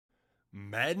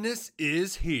Madness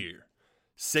is here.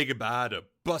 Say goodbye to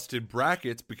busted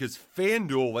brackets because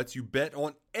FanDuel lets you bet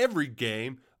on every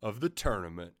game of the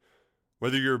tournament.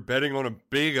 Whether you're betting on a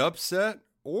big upset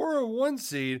or a one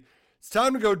seed, it's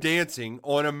time to go dancing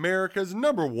on America's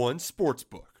 #1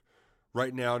 sportsbook.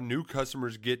 Right now, new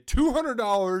customers get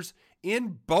 $200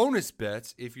 in bonus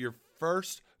bets if your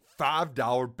first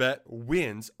 $5 bet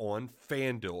wins on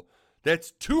FanDuel.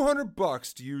 That's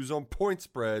 $200 to use on point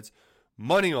spreads,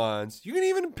 money lines. You can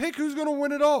even pick who's going to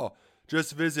win it all.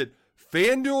 Just visit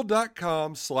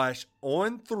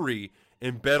FanDuel.com/on3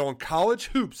 and bet on college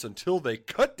hoops until they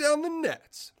cut down the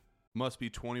nets. Must be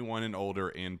 21 and older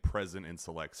and present in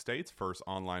select states. First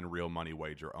online real money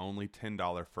wager only.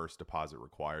 $10 first deposit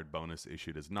required. Bonus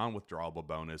issued as non-withdrawable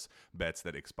bonus. Bets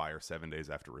that expire 7 days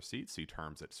after receipt. See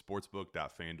terms at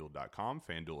sportsbook.fanduel.com.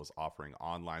 FanDuel is offering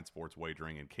online sports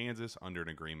wagering in Kansas under an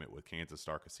agreement with Kansas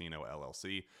Star Casino,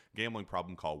 LLC. Gambling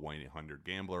problem? Call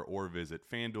 1-800-GAMBLER or visit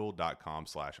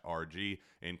fanduel.com/RG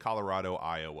in Colorado,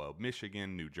 Iowa,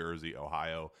 Michigan, New Jersey,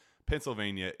 Ohio,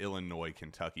 Pennsylvania, Illinois,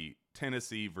 Kentucky,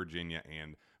 Tennessee, Virginia,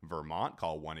 and Vermont.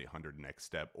 Call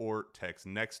 1-800-NEXT-STEP or text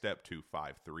NEXT-STEP to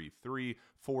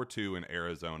 53342 in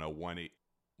Arizona,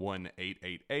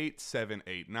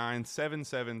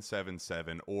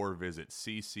 1-888-789-7777 or visit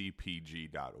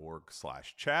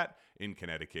ccpg.org/chat. In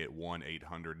Connecticut,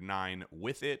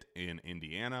 1-800-9-WITH-IT. In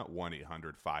Indiana,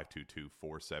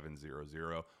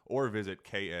 1-800-522-4700 or visit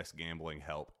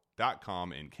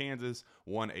ksgamblinghelp.com. In Kansas,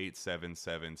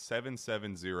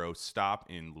 1-877-770-STOP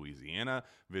in Louisiana.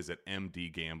 Visit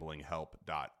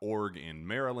mdgamblinghelp.org in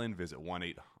Maryland. Visit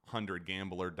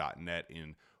 1-800-gambler.net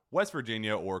in West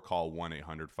Virginia or call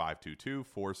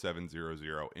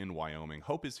 1-800-522-4700 in Wyoming.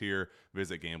 Hope is here.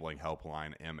 Visit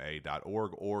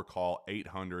gamblinghelplinema.org or call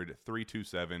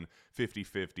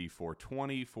 800-327-5050 for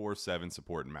 24/7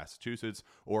 support in Massachusetts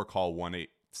or call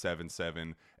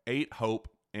 1-877-8-HOPE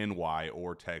NY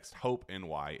or text Hope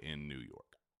NY in New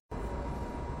York.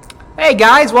 Hey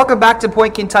guys, welcome back to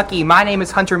Point Kentucky. My name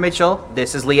is Hunter Mitchell.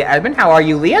 This is Leah Edmond. How are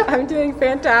you, Leah? I'm doing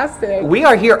fantastic. We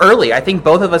are here early. I think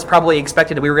both of us probably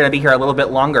expected we were going to be here a little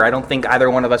bit longer. I don't think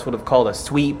either one of us would have called a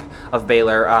sweep of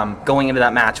Baylor going into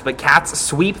that match. But Cats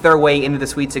sweep their way into the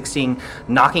Sweet 16,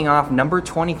 knocking off number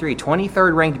 23,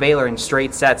 23rd ranked Baylor in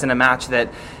straight sets in a match that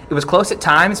it was close at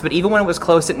times, but even when it was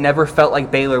close, it never felt like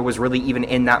Baylor was really even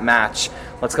in that match.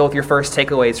 Let's go with your first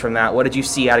takeaways from that. What did you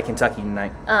see out of Kentucky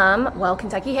tonight? Well,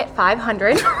 Kentucky hit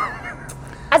 500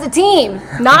 as a team,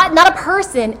 not a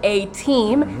person, a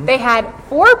team. Mm-hmm. They had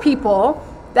 4 people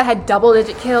that had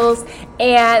double-digit kills,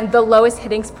 and the lowest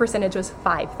hitting percentage was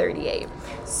 538.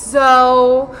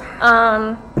 So,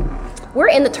 we're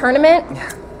in the tournament.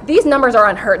 Yeah. These numbers are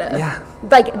unheard of. Yeah.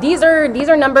 Like these are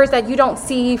numbers that you don't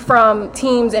see from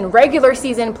teams in regular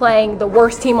season playing the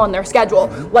worst team on their schedule.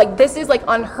 Mm-hmm. Like this is like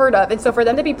unheard of. And so for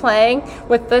them to be playing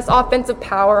with this offensive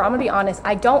power, I'm gonna be honest,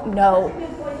 I don't know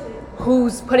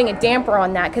who's putting a damper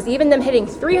on that, because even them hitting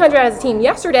 300 as a team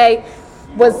yesterday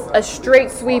was a straight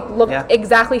sweep, looked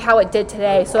exactly how it did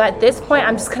today. So at this point,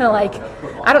 I'm just kind of like,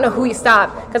 I don't know who you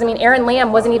stop. Because, I mean, Aaron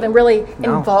Lamb wasn't even really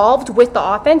involved with the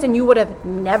offense, and you would have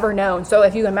never known. So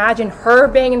if you imagine her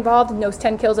being involved in those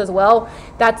 10 kills as well,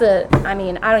 I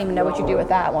don't even know what you do with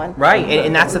that one. Right,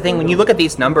 and that's the thing. When you look at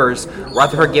these numbers,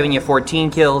 Rutherford giving you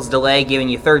 14 kills, DeLay giving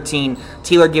you 13,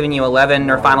 Teeler giving you 11,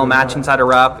 her final match inside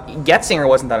her up. Getzinger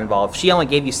wasn't that involved. She only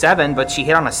gave you 7, but she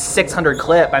hit on a 600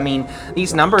 clip. I mean,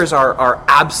 these numbers are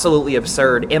absolutely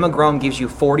absurd. Emma Grome gives you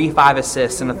 45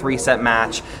 assists in a 3-set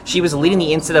match. She was leading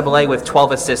the NCAA with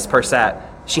 12 assists per set.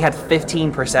 She had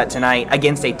 15% tonight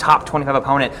against a top 25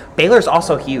 opponent. Baylor's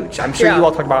also huge. I'm sure you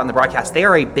all talked about it on the broadcast. They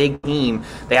are a big team.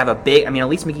 They have a big,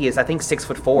 Elise McGee is, I think,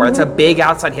 6'4". Mm-hmm. It's a big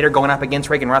outside hitter going up against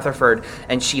Reagan Rutherford,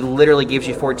 and she literally gives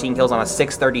you 14 kills on a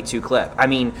 632 clip. I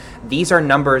mean, these are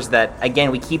numbers that, again,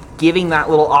 we keep giving that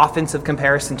little offensive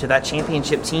comparison to that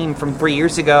championship team from 3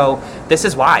 years ago. This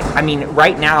is why. I mean,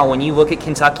 right now, when you look at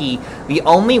Kentucky, the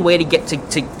only way to get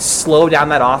to slow down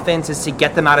that offense is to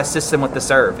get them out of system with the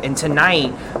serve. And tonight,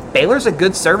 Baylor's a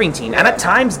good serving team, and at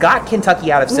times got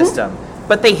Kentucky out of system,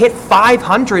 but they hit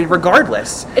 500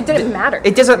 regardless. It didn't matter.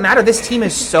 It doesn't matter. This team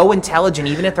is so intelligent,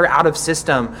 even if they're out of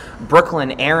system.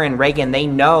 Brooklyn, Aaron, Reagan, they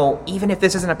know, even if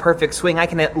this isn't a perfect swing, I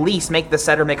can at least make the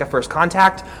setter make a first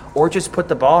contact or just put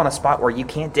the ball in a spot where you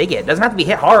can't dig it. It doesn't have to be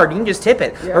hit hard. You can just tip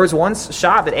it. Yeah. There was one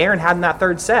shot that Aaron had in that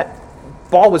third set.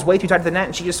 Ball was way too tight to the net,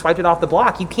 and she just swiped it off the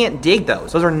block. You can't dig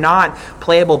those. Those are not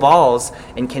playable balls,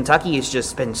 and Kentucky has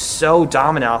just been so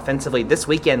dominant offensively. This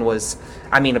weekend was,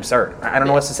 absurd. I don't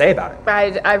know what to say about it.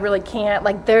 I really can't.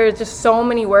 Like, there's just so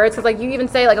many words. Because, like, you even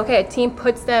say, like, okay, a team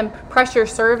puts them pressure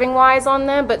serving-wise on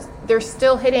them, but they're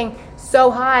still hitting so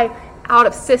high out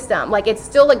of system. Like, it's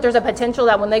still like there's a potential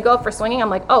that when they go up for swinging, I'm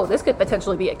like, oh, this could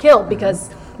potentially be a kill because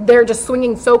they're just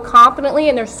swinging so confidently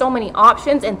and there's so many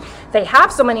options and they have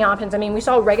so many options. I mean, we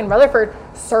saw Reagan Rutherford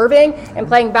serving and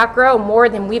playing back row more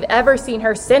than we've ever seen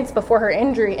her since before her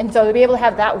injury. And so to be able to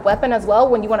have that weapon as well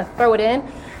when you want to throw it in,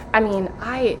 I mean,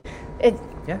 I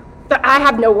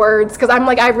have no words because I'm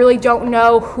like, I really don't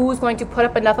know who's going to put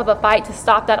up enough of a fight to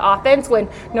stop that offense when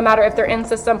no matter if they're in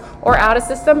system or out of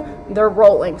system, they're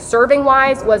rolling. Serving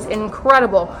wise was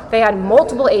incredible. They had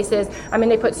multiple aces. I mean,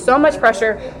 they put so much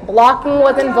pressure. Blocking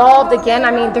was involved again.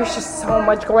 I mean, there's just so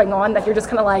much going on that you're just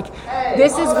kind of like,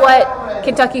 this is what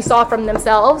Kentucky saw from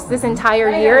themselves this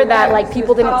entire year that like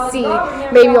people didn't see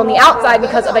maybe on the outside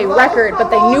because of a record, but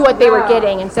they knew what they were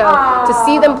getting. And so to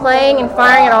see them playing and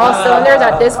firing at all cylinders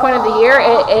at this point of the year,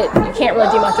 you can't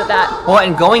really do much with that. Well,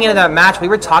 and going into that match, we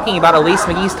were talking about Elise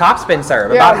McGee's topspin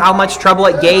serve, about how much trouble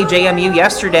it gave JMU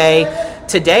yesterday.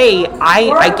 Today,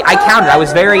 I counted. I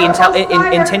was very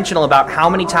intentional about how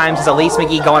many times does Elise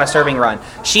McGee go on a serving run.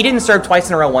 She didn't serve twice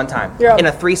in a row one time in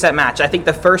a 3-set match. I think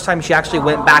the first time she actually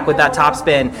went back with that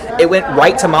topspin, it went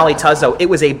right to Molly Tuzzo. It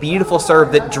was a beautiful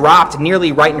serve that dropped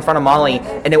nearly right in front of Molly,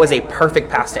 and it was a perfect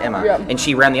pass to Emma. And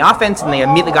she ran the offense, and they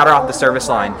immediately got her off the service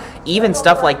line. Even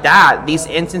stuff like that, these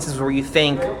instances where you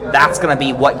think that's going to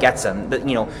be what gets them,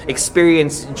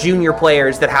 experienced junior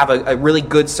players that have a really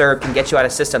good serve can get you out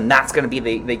of system, that's going to be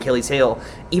the Achilles heel.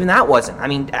 Even that wasn't. I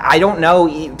mean, I don't know.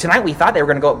 Tonight we thought they were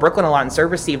going to go at Brooklyn a lot in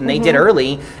serve receive, and they did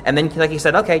early. And then, like you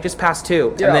said, okay, just pass two.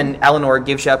 And then Eleanor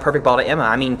gives you a perfect ball to Emma.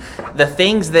 I mean, the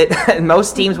things that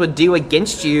most teams would do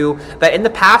against you that in the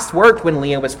past worked when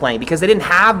Leah was playing because they didn't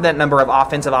have that number of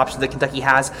offensive options that Kentucky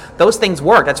has. Those things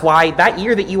worked. That's why that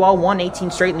year that you all won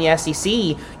 18 straight in the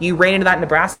SEC, you ran into that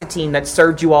Nebraska team that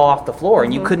served you all off the floor,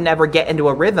 and you couldn't ever get into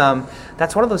a rhythm.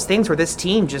 That's one of those things where this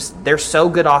team they're so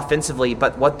good offensively,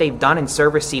 but what they've done in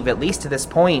serve receive, at least to this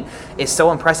point, is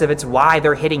so impressive. It's why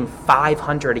they're hitting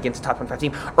 500 against a top 25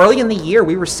 team. Early in the year,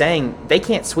 we were saying they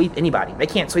can't sweep anybody. They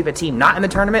can't sweep a team not in the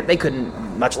tournament. They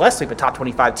couldn't, much less sweep a top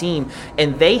 25 team.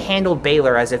 And they handled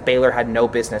Baylor as if Baylor had no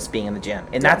business being in the gym.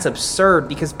 And that's absurd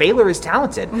because Baylor is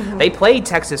talented. They played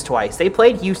Texas twice. They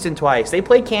played Houston twice. They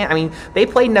played they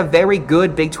played in a very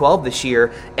good Big 12 this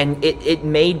year, and it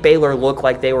made Baylor look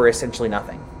like they were essentially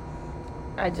nothing.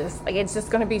 It's just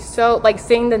going to be so, like,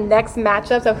 seeing the next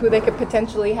matchups of who they could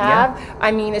potentially have. Yeah.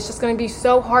 I mean, it's just going to be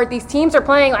so hard. These teams are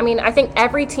playing, I mean, I think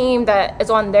every team that is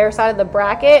on their side of the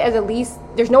bracket is at least,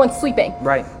 there's no one sleeping.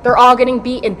 Right. They're all getting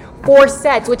beat in 4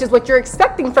 sets, which is what you're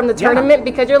expecting from the tournament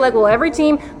because you're like, well, every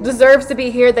team deserves to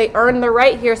be here. They earned the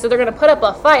right here, so they're going to put up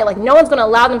a fight. Like, no one's going to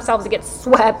allow themselves to get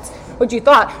swept, what you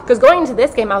thought. Because going into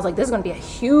this game, I was like, this is going to be a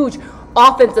huge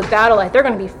offensive battle. Like, they're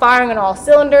going to be firing on all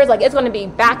cylinders. Like, it's going to be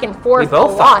back and forth a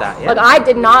lot. Like, I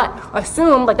did not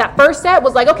assume, like, that first set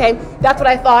was like, okay, that's what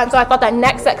I thought. And so I thought that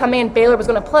next set coming in, Baylor was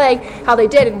going to play how they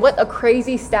did. And what a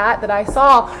crazy stat that I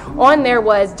saw on there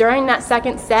was during that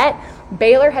second set,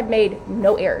 Baylor had made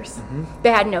no errors.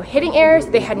 They had no hitting errors.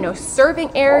 They had no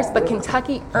serving errors. But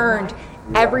Kentucky earned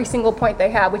every single point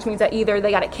they had, which means that either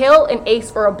they got a kill, an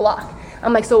ace, or a block.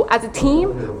 I'm like, so as a team,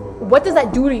 what does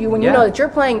that do to you when you know that you're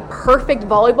playing perfect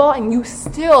volleyball and you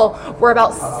still were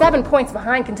about 7 points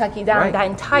behind Kentucky down that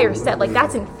entire set? Like,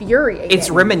 that's infuriating. It's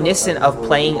reminiscent of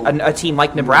playing a team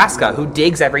like Nebraska who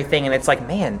digs everything, and it's like,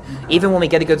 man, even when we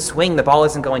get a good swing, the ball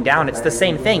isn't going down. It's the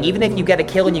same thing. Even if you get a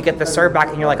kill and you get the serve back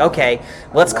and you're like, okay,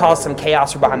 let's cause some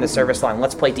chaos from behind the service line.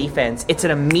 Let's play defense. It's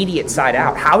an immediate side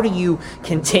out. How do you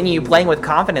continue playing with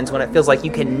confidence when it feels like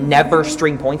you can never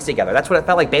string points together? That's what it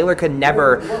felt like. Baylor could never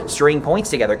string points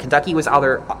together. Kentucky was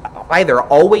either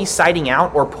always siding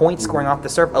out or point scoring off the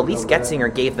serve. Elise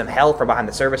Getzinger gave them hell from behind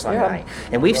the service line tonight.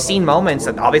 And we've seen moments,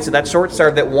 and obviously that short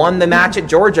serve that won the match at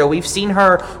Georgia, we've seen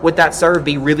her with that serve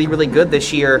be really, really good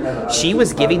this year. She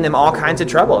was giving them all kinds of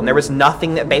trouble, and there was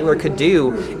nothing that Baylor could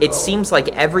do. It seems like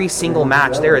every single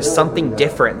match there is something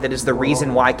different that is the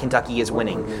reason why Kentucky is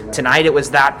winning. Tonight it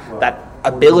was that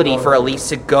ability for Elise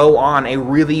to go on a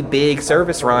really big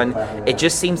service run. It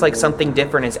just seems like something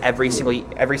different is every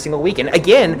single week. And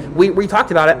again, we talked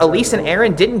about it. Elise and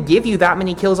Aaron didn't give you that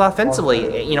many kills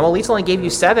offensively. You know, Elise only gave you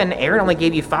 7, Aaron only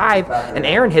gave you 5, and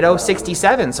Aaron hit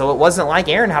 067. So it wasn't like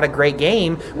Aaron had a great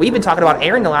game. We've been talking about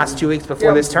Aaron the last 2 weeks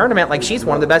before this tournament, like she's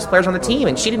one of the best players on the team,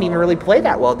 and she didn't even really play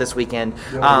that well this weekend.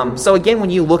 So again, when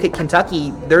you look at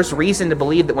Kentucky, there's reason to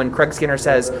believe that when Craig Skinner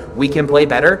says we can play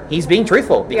better, he's being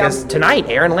truthful because tonight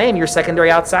Aaron Lamb, your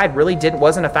secondary outside, really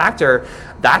wasn't a factor.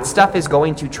 That stuff is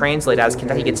going to translate as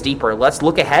Kentucky gets deeper. Let's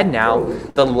look ahead now.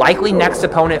 The likely next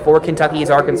opponent for Kentucky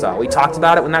is Arkansas. We talked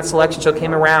about it when that selection show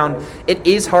came around. It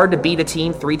is hard to beat a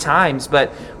team 3 times, but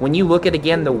when you look at,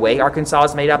 again, the way Arkansas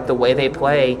is made up, the way they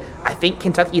play, I think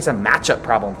Kentucky is a matchup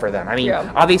problem for them. I mean,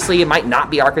 obviously it might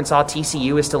not be Arkansas.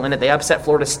 TCU is still in it. They upset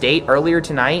Florida State earlier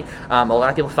tonight. A lot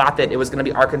of people thought that it was going to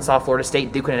be Arkansas, Florida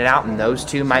State duking it out, and those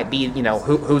two might be,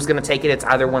 who's going to take it. It's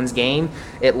either one's game.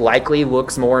 It likely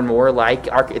looks more and more like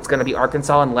it's going to be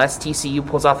Arkansas unless TCU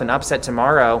pulls off an upset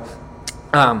tomorrow.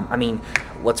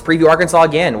 Let's preview Arkansas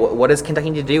again. What does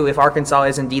Kentucky need to do if Arkansas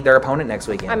is indeed their opponent next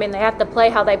weekend? I mean, they have to play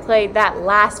how they played that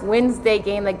last Wednesday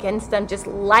game against them. Just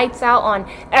lights out on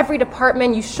every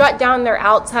department. You shut down their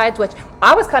outsides, which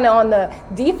I was kind of on the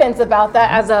defense about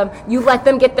that, as you let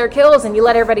them get their kills and you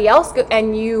let everybody else go,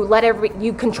 and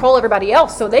you control everybody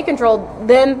else. So they controlled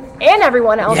them and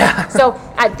everyone else. Yeah. So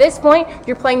at this point,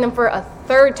 you're playing them for a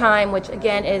 3rd time, which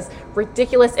again is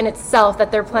ridiculous in itself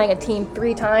that they're playing a team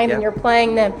 3 times and you're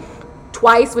playing them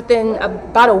twice within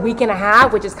about a week and a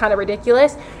half, which is kind of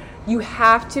ridiculous. You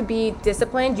have to be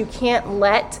disciplined. You can't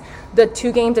let the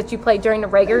 2 games that you played during the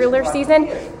regular season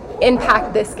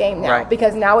impact this game now,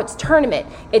 because now it's tournament.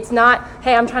 It's not,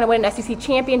 hey, I'm trying to win an SEC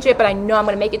championship, but I know I'm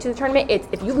going to make it to the tournament. It's,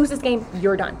 if you lose this game,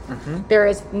 you're done. There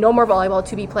is no more volleyball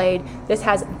to be played. This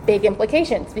has big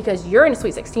implications because you're in a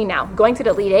Sweet 16 now. Going to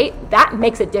the Elite 8, that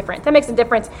makes a difference. That makes a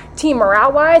difference team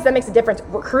morale-wise. That makes a difference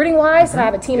recruiting-wise. And I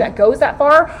have a team that goes that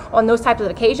far on those types of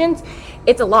occasions.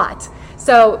 It's a lot.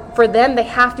 So for them, they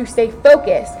have to stay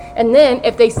focused. And then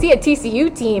if they see a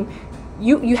TCU team,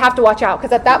 you have to watch out,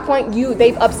 because at that point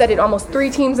they've upset it almost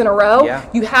 3 teams in a row.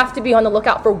 You have to be on the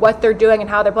lookout for what they're doing and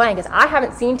how they're playing, because I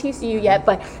haven't seen TCU yet,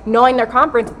 but knowing their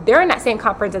conference, they're in that same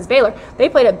conference as Baylor. They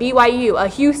played a BYU, a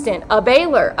Houston, a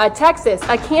Baylor, a Texas,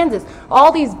 a Kansas,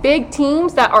 all these big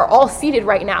teams that are all seeded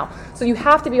right now. So you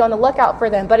have to be on the lookout for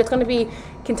them, but it's going to be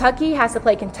Kentucky has to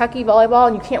play Kentucky volleyball,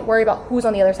 and you can't worry about who's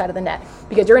on the other side of the net,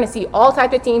 because you're going to see all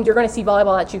types of teams. You're going to see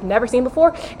volleyball that you've never seen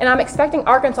before, and I'm expecting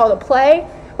Arkansas to play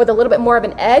with a little bit more of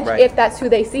an edge if that's who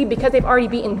they see, because they've already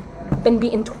been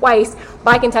beaten twice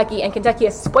by Kentucky, and Kentucky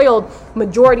has spoiled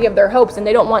majority of their hopes, and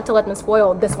they don't want to let them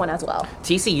spoil this one as well.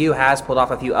 TCU has pulled off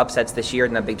a few upsets this year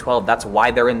in the Big 12. That's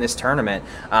why they're in this tournament.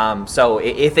 So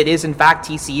if it is in fact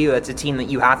TCU, that's a team that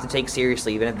you have to take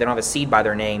seriously, even if they don't have a seed by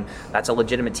their name. That's a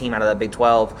legitimate team out of the Big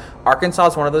 12. Arkansas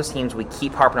is one of those teams, we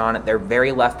keep harping on it. They're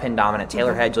very left pin dominant.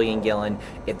 Taylor Head, Julian Gillen.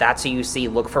 If that's who you see,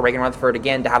 look for Reagan Rutherford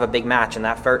again to have a big match. In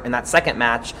that second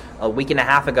match a week and a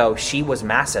half ago, she was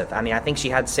massive. I mean, I think she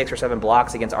had 6 or 7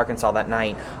 blocks against Arkansas that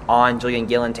night on Julian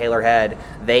Gillen, Taylor Head.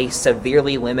 They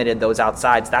severely limited those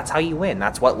outsides. That's how you win.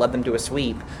 That's what led them to a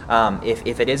sweep.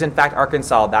 If it is in fact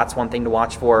Arkansas, that's one thing to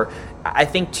watch for. I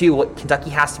think too, what Kentucky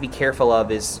has to be careful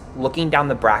of is looking down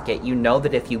the bracket. You know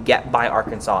that if you get by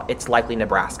Arkansas, it's likely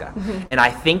Nebraska. And I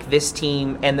think this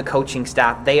team and the coaching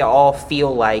staff, they all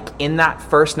feel like in that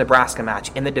first Nebraska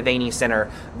match in the Devaney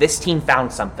Center, this team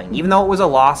found something. Even though it was a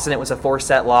loss and it was a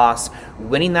 4-set loss,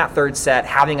 winning that 3rd set,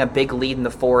 having a big lead in the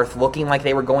 4th, looking like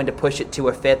they were going to push it to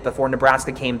a 5th before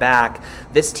Nebraska came back.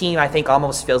 This team, I think,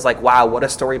 almost feels like, wow, what a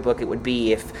storybook it would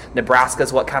be if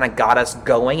Nebraska's what kind of got us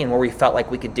going and where we felt like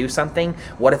we could do something.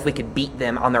 What if we could beat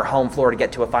them on their home floor to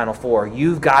get to a Final Four?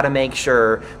 You've got to make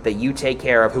sure that you take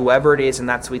care of whoever it is in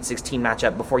that Sweet 16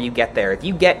 matchup before you get there. If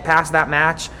you get past that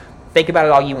match, think about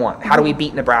it all you want. How do we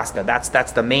beat Nebraska?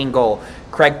 That's the main goal.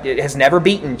 Craig has never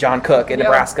beaten John Cook in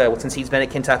Nebraska since he's been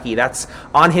at Kentucky. That's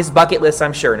on his bucket list,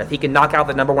 I'm sure. And if he can knock out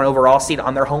the #1 overall seed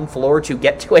on their home floor to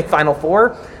get to a Final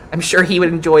Four, I'm sure he would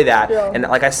enjoy that. And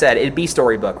like I said, it'd be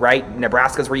storybook, right?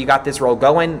 Nebraska's where you got this roll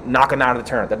going, knock them out of the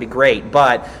tournament. That'd be great.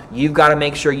 But you've got to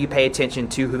make sure you pay attention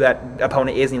to who that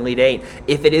opponent is in the Elite 8.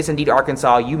 If it is indeed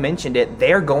Arkansas, you mentioned it,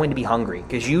 they're going to be hungry,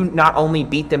 because you not only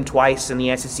beat them twice in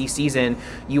the SEC season,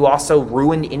 you also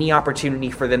ruined any opportunity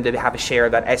for them to have a share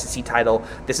of that SEC title.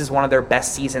 This is one of their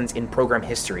best seasons in program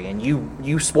history, and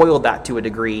you spoiled that to a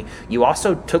degree. You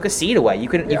also took a seed away. You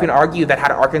can argue that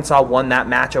had Arkansas won that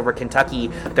match over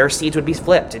Kentucky, their seeds would be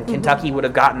flipped, and Kentucky would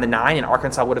have gotten the 9 and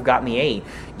Arkansas would have gotten the 8.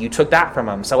 You took that from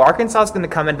them. So Arkansas is going to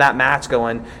come into that match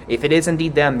going, if it is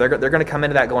indeed them, they're going to come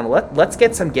into that going, let's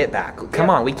get some get back.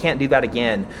 Come on, we can't do that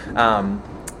again.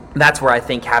 That's where I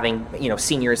think having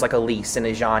seniors like Elise and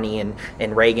Ajani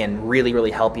and Reagan really, really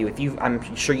help you.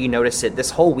 I'm sure you noticed it this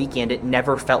whole weekend. It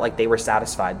never felt like they were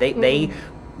satisfied. They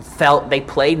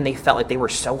played and they felt like they were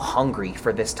so hungry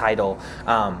for this title.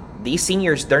 These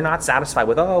seniors, they're not satisfied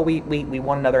with, we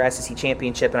won another SEC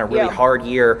championship in a really hard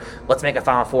year. Let's make a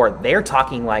Final Four. They're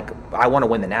talking like, I want to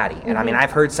win the Natty. And I mean, I've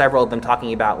heard several of them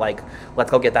talking about like, let's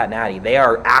go get that Natty. They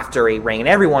are after a ring, and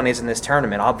everyone is in this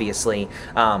tournament, obviously.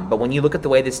 But when you look at the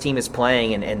way this team is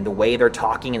playing and the way they're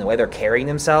talking and the way they're carrying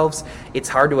themselves, it's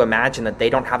hard to imagine that they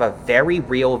don't have a very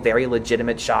real, very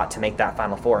legitimate shot to make that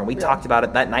Final Four. And we talked about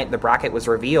it that night the bracket was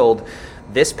revealed.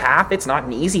 This path, it's not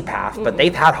an easy path, but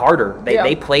they've had harder.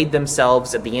 They played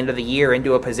themselves at the end of the year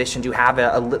into a position to have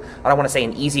I don't want to say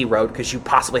an easy road, because you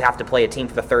possibly have to play a team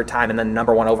for the third time and then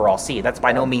number one overall seed. That's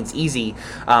by no means easy.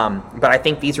 But I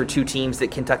think these are two teams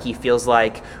that Kentucky feels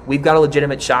like we've got a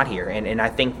legitimate shot here. And I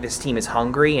think this team is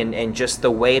hungry, and just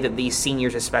the way that these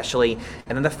seniors especially,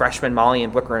 and then the freshmen, Molly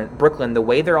and Brooklyn, the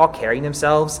way they're all carrying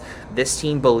themselves, this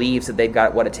team believes that they've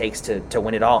got what it takes to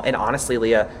win it all. And honestly,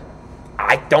 Leah,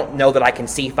 I don't know that I can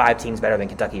see 5 teams better than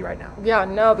Kentucky right now. Yeah,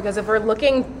 no, because if we're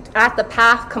looking at the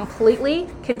path completely,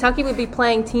 Kentucky would be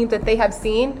playing teams that they have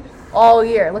seen all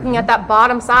year. Looking at that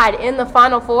bottom side in the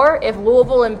Final Four, if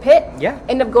Louisville and Pitt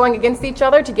end up going against each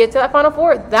other to get to that Final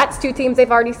Four, that's 2 teams they've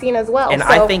already seen as well. And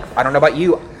I think, I don't know about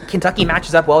you, Kentucky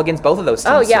matches up well against both of those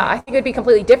teams. Oh, yeah. I think it would be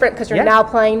completely different because you're now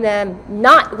playing them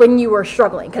not when you were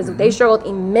struggling, because they struggled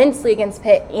immensely against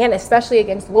Pitt and especially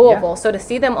against Louisville. So to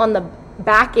see them on the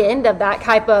back end of that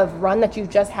type of run that you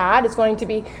just had is going to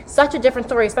be such a different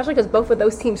story, especially because both of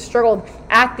those teams struggled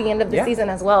at the end of the season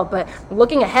as well. But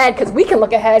looking ahead, because we can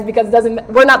look ahead because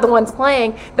we're not the ones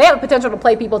playing, they have the potential to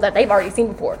play people that they've already seen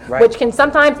before, which can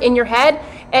sometimes in your head,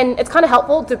 and it's kind of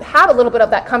helpful to have a little bit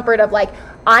of that comfort of like,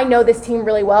 I know this team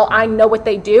really well. I know what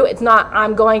they do. It's not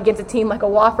I'm going against a team like a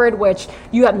Wofford, which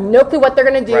you have no clue what they're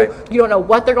going to do. You don't know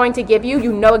what they're going to give you.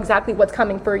 You know exactly what's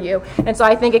coming for you. And so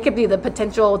I think it could be the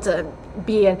potential to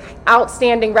be an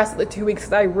outstanding rest of the 2 weeks,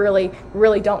 because I really,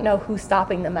 really don't know who's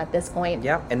stopping them at this point.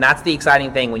 Yeah, and that's the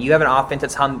exciting thing. When you have an offense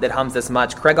that hums this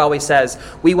much, Craig always says,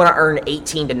 we want to earn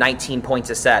 18 to 19 points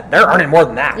a set. They're earning more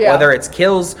than that. Whether it's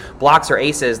kills, blocks, or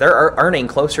aces, they're earning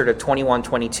closer to 21,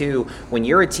 22. When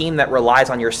you're a team that relies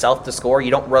on yourself to score,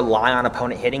 you don't rely on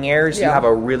opponent hitting errors, you have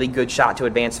a really good shot to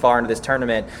advance far into this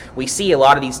tournament. We see a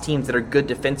lot of these teams that are good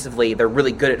defensively, they're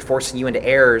really good at forcing you into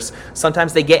errors.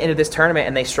 Sometimes they get into this tournament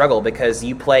and they struggle because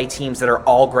you play teams that are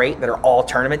all great, that are all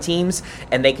tournament teams,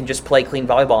 and they can just play clean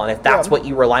volleyball. And if that's what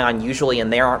you rely on usually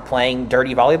and they aren't playing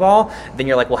dirty volleyball, then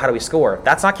you're like, well, how do we score?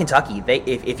 That's not Kentucky.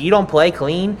 If you don't play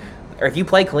clean, or if you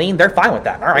play clean, they're fine with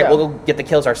that. All right, we'll go get the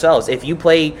kills ourselves. If you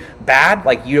play bad,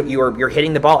 like you're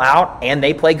hitting the ball out, and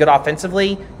they play good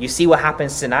offensively, you see what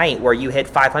happens tonight where you hit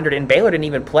 500, and Baylor didn't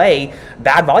even play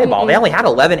bad volleyball. They only had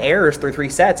 11 errors through 3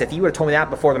 sets. If you would have told me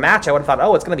that before the match, I would have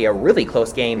thought, it's going to be a really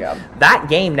close game. That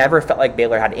game never felt like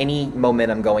Baylor had any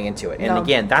momentum going into it. And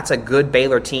again, that's a good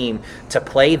Baylor team to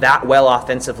play that well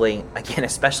offensively, again,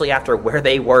 especially after where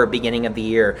they were beginning of the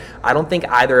year. I don't think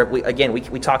either of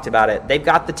we talked about it. They've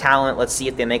got the talent. Let's see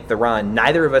if they make the run.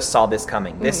 Neither of us saw this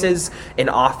coming. This is an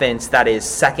offense that is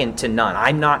second to none.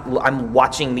 I'm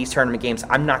watching these tournament games.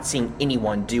 I'm not seeing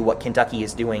anyone do what Kentucky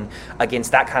is doing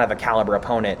against that kind of a caliber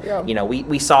opponent. You know,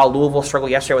 we saw Louisville struggle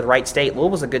yesterday with Wright State.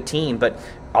 Louisville's a good team, but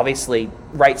obviously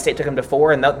Wright State took them to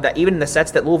 4, and even in the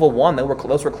sets that Louisville won,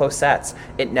 those were close sets.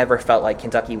 It never felt like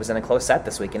Kentucky was in a close set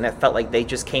this weekend. It felt like they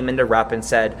just came into Rupp and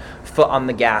said, foot on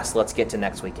the gas, let's get to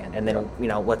next weekend. And then,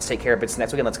 let's take care of it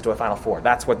next weekend. Let's get to a Final Four.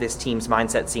 That's what this team's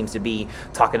mindset seems to be,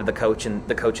 talking to the coach and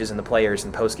the coaches and the players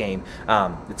in post-game.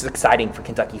 It's exciting for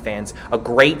Kentucky fans. A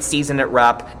great season at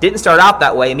Rupp. Didn't start out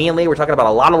that way. Me and Lee were talking about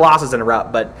a lot of losses in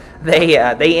Rupp, but they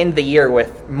end the year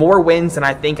with more wins than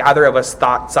I think either of us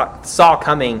saw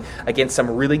coming against some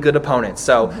really good opponents.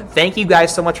 So thank you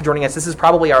guys so much for joining us. This is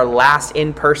probably our last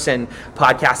in-person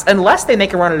podcast, unless they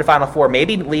make a run into Final Four.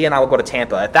 Maybe Lee and I will go to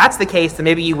Tampa. If that's the case, then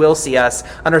maybe you will see us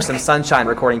under some sunshine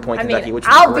recording Point Kentucky, which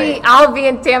would be great. I'll be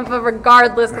in Tampa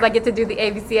regardless, because I get to do the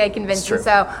ABCA convention.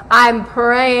 So I'm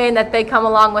praying that they come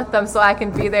along with them so I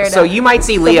can be there. So you might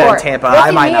see Leah in Tampa.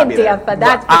 I might not be there.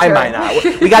 That's I might not.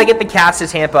 We got to get the cast to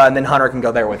Tampa, and then Hunter can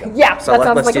go there with him. Yeah, so that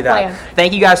sounds let's like do a that. plan.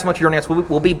 Thank you guys so much for joining us.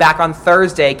 We'll be back on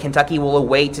Thursday. Kentucky will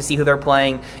await to see who they're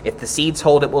playing. If the seeds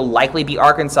hold, it will likely be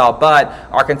Arkansas, but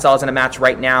Arkansas is in a match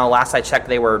right now. Last I checked,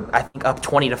 they were, I think, up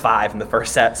 20-5 in the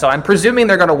first set. So I'm presuming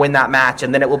they're going to win that match,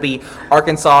 and then it will be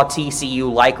Arkansas,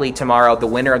 TCU likely tomorrow. The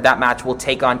winner winner of that match will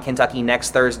take on Kentucky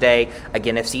next Thursday.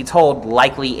 Again, if seeds hold,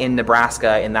 likely in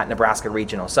Nebraska, in that Nebraska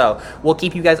regional. So we'll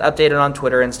keep you guys updated on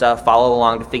Twitter and stuff. Follow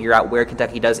along to figure out where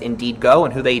Kentucky does indeed go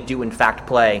and who they do in fact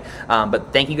play.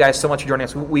 But thank you guys so much for joining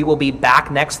us. We will be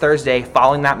back next Thursday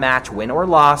following that match, win or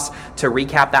loss, to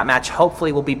recap that match.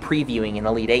 Hopefully we'll be previewing an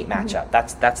Elite Eight matchup.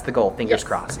 That's the goal. Fingers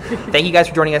crossed. Thank you guys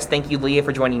for joining us. Thank you, Leah,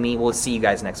 for joining me. We'll see you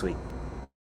guys next week.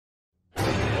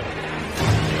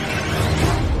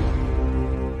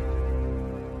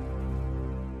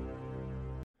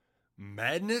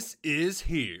 Madness is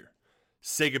here.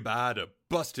 Say goodbye to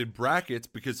busted brackets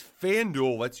because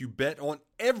FanDuel lets you bet on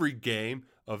every game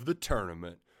of the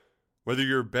tournament. Whether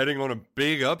you're betting on a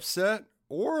big upset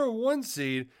or a one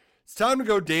seed, it's time to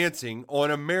go dancing on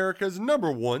America's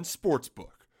 #1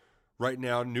 sportsbook. Right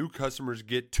now, new customers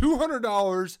get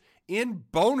 $200 in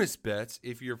bonus bets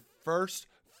if your first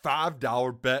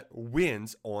 $5 bet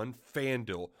wins on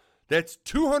FanDuel. That's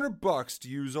 $200 to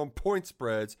use on point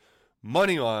spreads,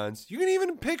 money lines. You can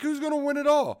even pick who's going to win it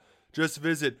all. Just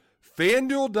visit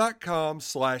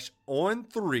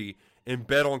FanDuel.com/on3 and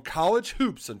bet on college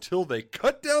hoops until they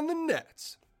cut down the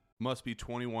nets. Must be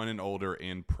 21 and older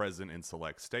and present in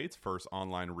select states. First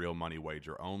online real money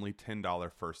wager only.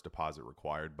 $10 first deposit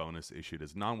required. Bonus issued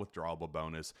as non-withdrawable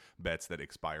bonus. Bets that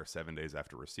expire 7 days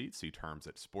after receipt. See terms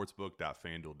at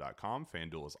sportsbook.fanduel.com.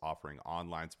 FanDuel is offering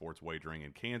online sports wagering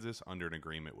in Kansas under an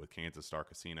agreement with Kansas Star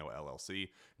Casino LLC.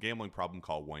 Gambling problem?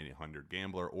 Call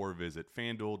 1-800-GAMBLER or visit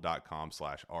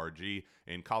fanduel.com/RG.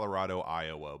 In Colorado,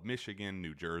 Iowa, Michigan,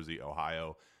 New Jersey,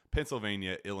 Ohio,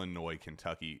 Pennsylvania, Illinois,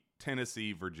 Kentucky,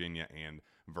 Tennessee, Virginia, and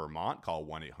Vermont. Call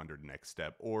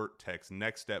 1-800-NEXT-STEP or text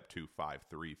NEXT-STEP to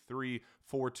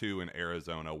 53342. In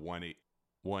Arizona,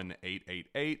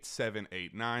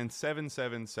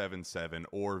 1-888-789-7777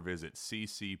 or visit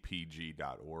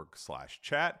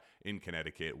ccpg.org/chat. In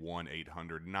Connecticut,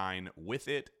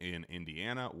 1-800-9-WITH-IT. In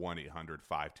Indiana,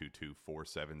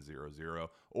 1-800-522-4700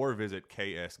 or visit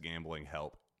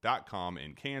ksgamblinghelp.com.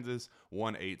 In Kansas,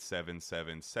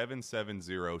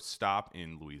 1-877-770-STOP.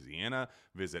 In Louisiana,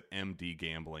 visit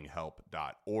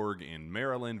mdgamblinghelp.org. In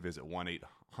Maryland, visit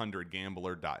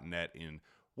 1-800-gambler.net. In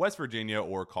West Virginia,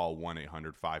 or call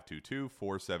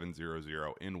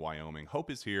 1-800-522-4700. In Wyoming,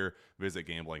 hope is here. Visit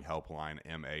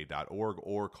gamblinghelplinema.org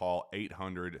or call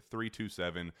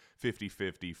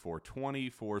 800-327-5050 for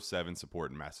 24/7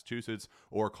 support in Massachusetts,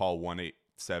 or call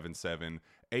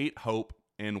 1-877-8-HOPE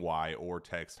NY or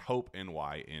text HOPE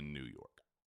NY in New York.